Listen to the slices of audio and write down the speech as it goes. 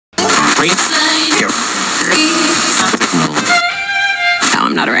No,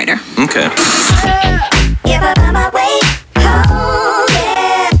 I'm not a writer. Okay.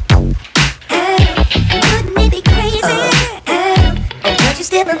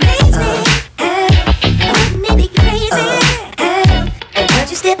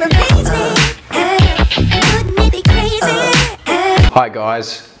 Hi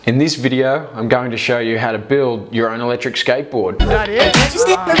guys, in this video I'm going to show you how to build your own electric skateboard. Is that it?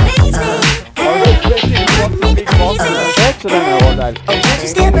 I don't know what that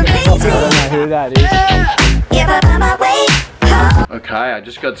is. I don't know who that is. Okay, I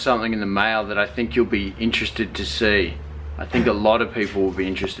just got something in the mail that I think you'll be interested to see. I think a lot of people will be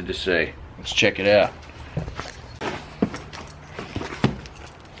interested to see. Let's check it out.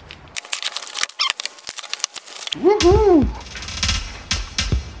 Woohoo!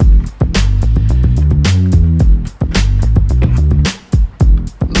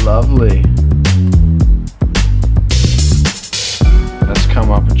 Lovely. Let's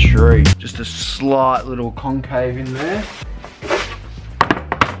come up a tree. Just a slight little concave in there,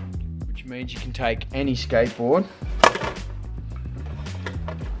 which means you can take any skateboard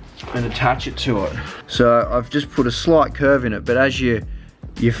and attach it to it. So I've just put a slight curve in it, but as you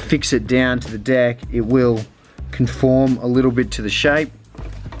fix it down to the deck, it will conform a little bit to the shape.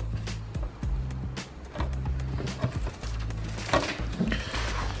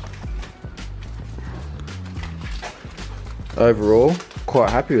 Overall,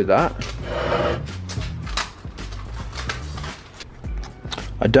 quite happy with that.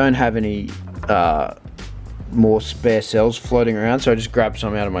 I don't have any more spare cells floating around, so I just grabbed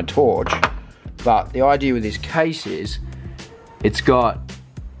some out of my torch. But the idea with this case is it's got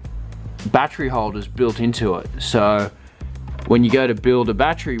battery holders built into it, so when you go to build a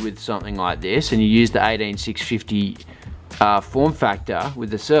battery with something like this and you use the 18650 form factor with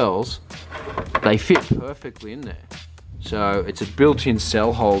the cells, they fit perfectly in there. So it's a built-in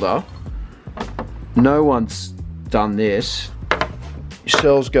cell holder. No one's done this. Your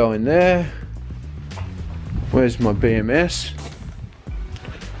cells go in there. Where's my BMS?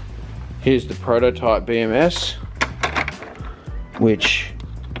 Here's the prototype BMS, which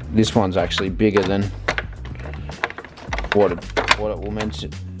this one's actually bigger than what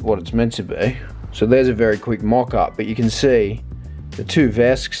it's meant to be. So there's a very quick mock-up, but you can see the two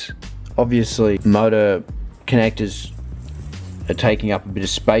VESCs, obviously motor connectors are taking up a bit of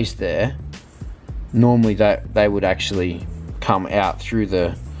space there. Normally they would actually come out through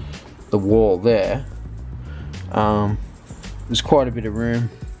the wall there. There's quite a bit of room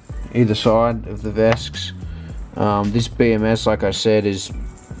either side of the VESCs. This BMS, like I said, is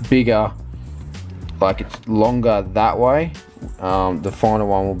bigger, like it's longer that way. The final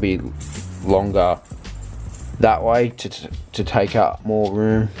one will be longer that way to take up more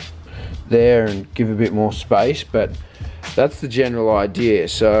room there and give a bit more space, but that's the general idea.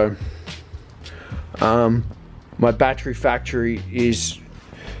 So my battery factory is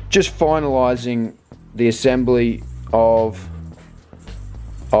just finalizing the assembly of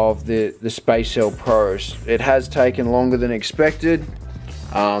the Space Cell Pros. It has taken longer than expected,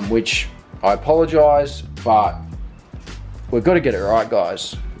 which I apologize, but we've got to get it right,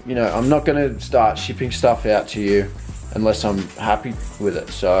 guys. You know, I'm not going to start shipping stuff out to you unless I'm happy with it.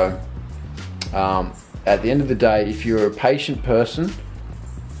 So at the end of the day, if you're a patient person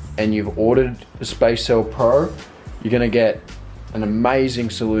and you've ordered a Space Cell Pro, you're going to get an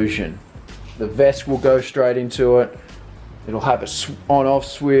amazing solution. The vest will go straight into it. It'll have a on-off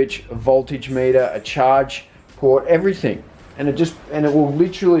switch, a voltage meter, a charge port, everything, and it will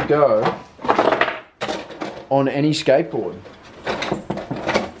literally go on any skateboard.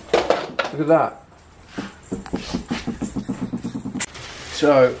 Look at that.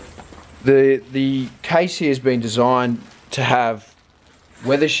 So the case here has been designed to have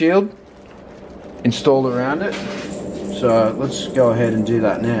weather shield installed around it. So let's go ahead and do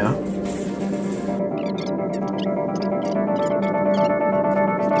that now.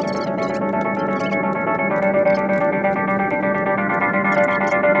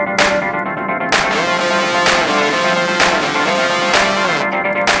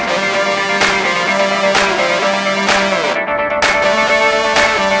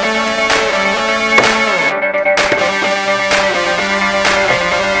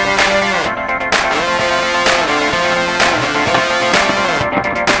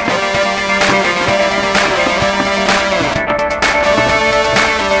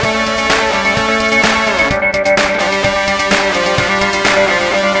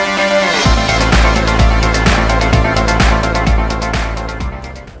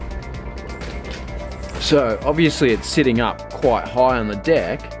 So obviously it's sitting up quite high on the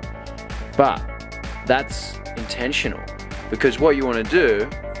deck, But that's intentional, because what you want to do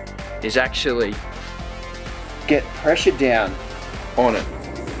is actually get pressure down on it,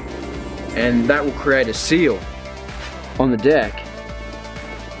 and that will create a seal on the deck.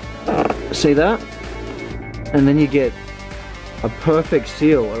 See that? And then you get a perfect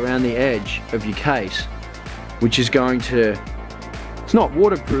seal around the edge of your case, which is going to, it's not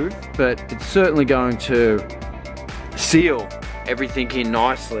waterproof, but it's certainly going to seal everything in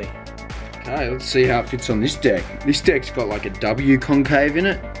nicely. Okay, let's see how it fits on this deck. This deck's got like a W concave in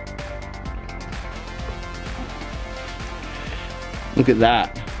it. Look at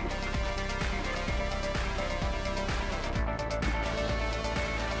that.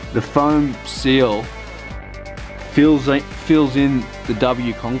 The foam seal fills in the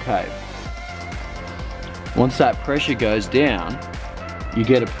W concave. Once that pressure goes down, you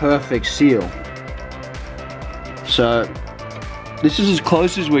get a perfect seal. So this is as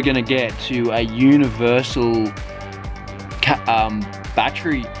close as we're going to get to a universal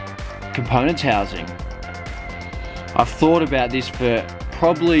battery components housing. I've thought about this for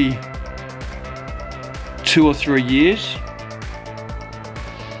probably 2 or 3 years,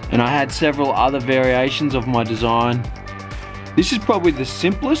 and I had several other variations of my design. This is probably the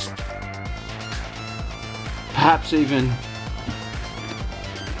simplest, perhaps even,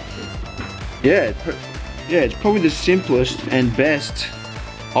 yeah, it's probably the simplest and best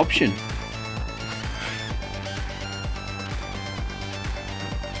option.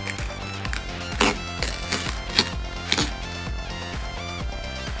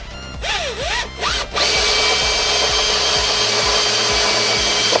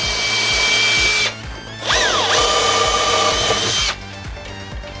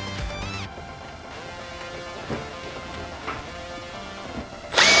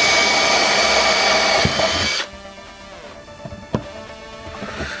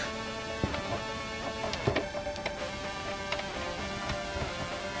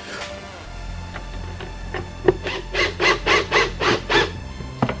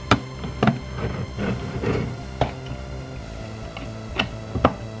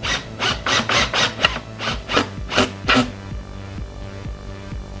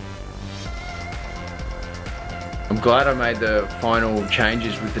 I'm glad I made the final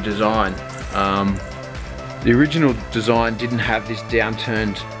changes with the design. The original design didn't have this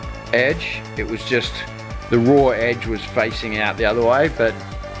downturned edge. It was just, the raw edge was facing out the other way, but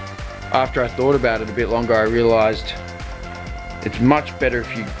after I thought about it a bit longer, I realized it's much better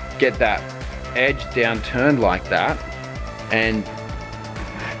if you get that edge downturned like that, and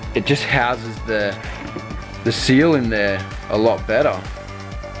it just houses the seal in there a lot better.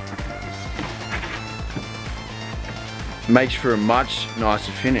 Makes for a much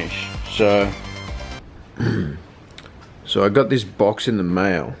nicer finish. So I got this box in the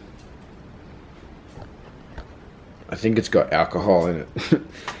mail. I think it's got alcohol in it.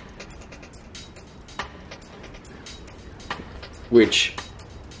 Which,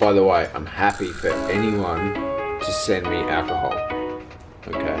 by the way, I'm happy for anyone to send me alcohol.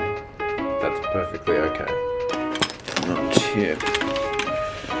 Okay, that's perfectly okay. Oh shit.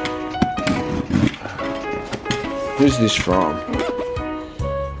 Who's this from?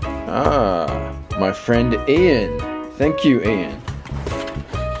 Ah, my friend Ian. Thank you, Ian.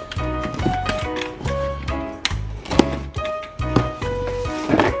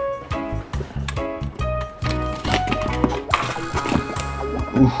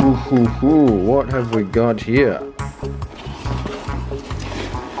 Ooh, what have we got here?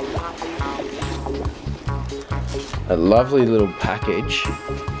 A lovely little package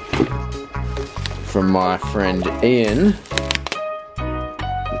from my friend Ian.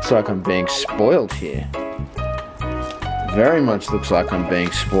 Looks like I'm being spoiled here. Very much looks like I'm being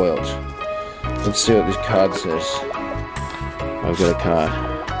spoiled. Let's see what this card says. I've got a card.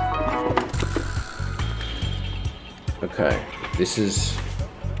 Okay, this is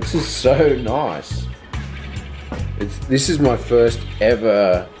so nice. This is my first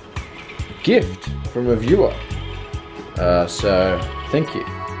ever gift from a viewer. So thank you.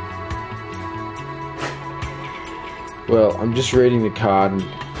 Well, I'm just reading the card,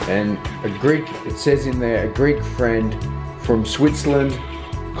 and it says in there, a Greek friend from Switzerland,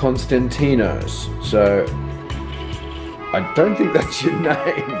 Konstantinos. So, I don't think that's your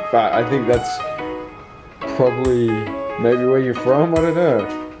name, but I think that's probably maybe where you're from, I don't know.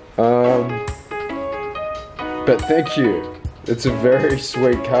 But thank you. It's a very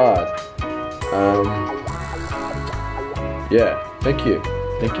sweet card. Yeah, thank you.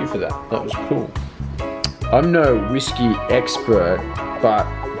 Thank you for that. That was cool. I'm no whiskey expert, but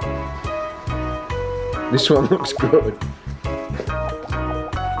this one looks good.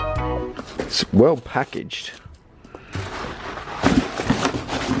 It's well packaged.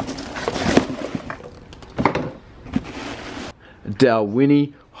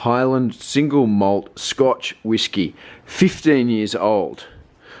 Dalwhinnie Highland Single Malt Scotch Whisky, 15 years old,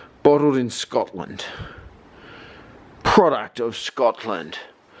 bottled in Scotland. Product of Scotland.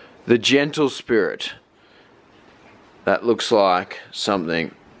 The Gentle Spirit. That looks like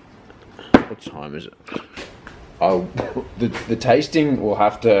something. What time is it? Oh, the tasting will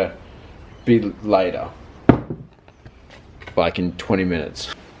have to be later, like in 20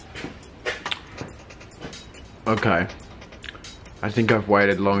 minutes. Okay, I think I've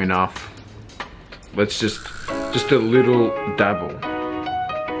waited long enough. Let's just a little dabble.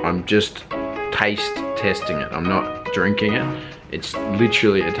 I'm just taste testing it. I'm not drinking it. It's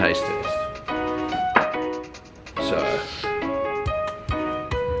literally a taste test. So,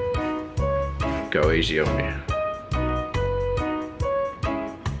 go easy on me.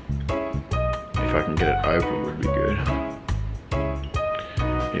 If I can get it open would be good.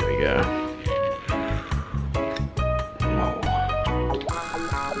 Here we go. Whoa.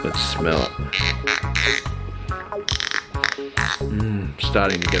 Let's smell it.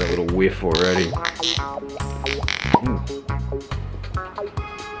 Starting to get a little whiff already.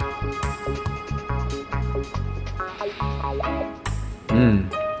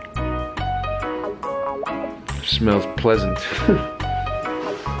 Smells pleasant.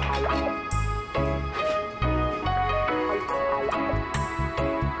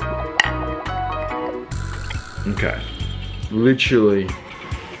 Okay, literally.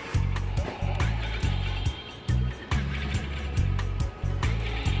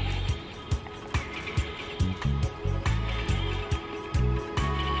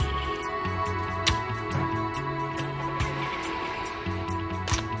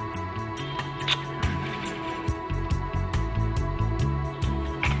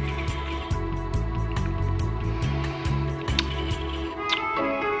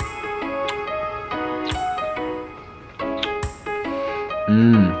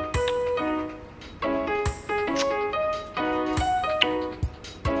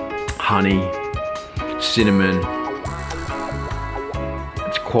 Honey, cinnamon.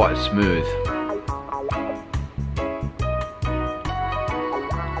 It's quite smooth.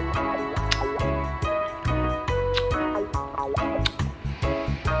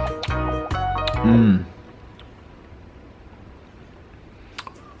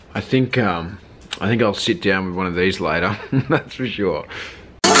 I think I'll sit down with one of these later. That's for sure.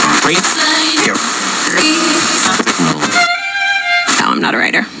 No, I'm not a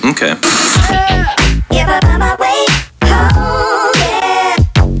writer. Okay.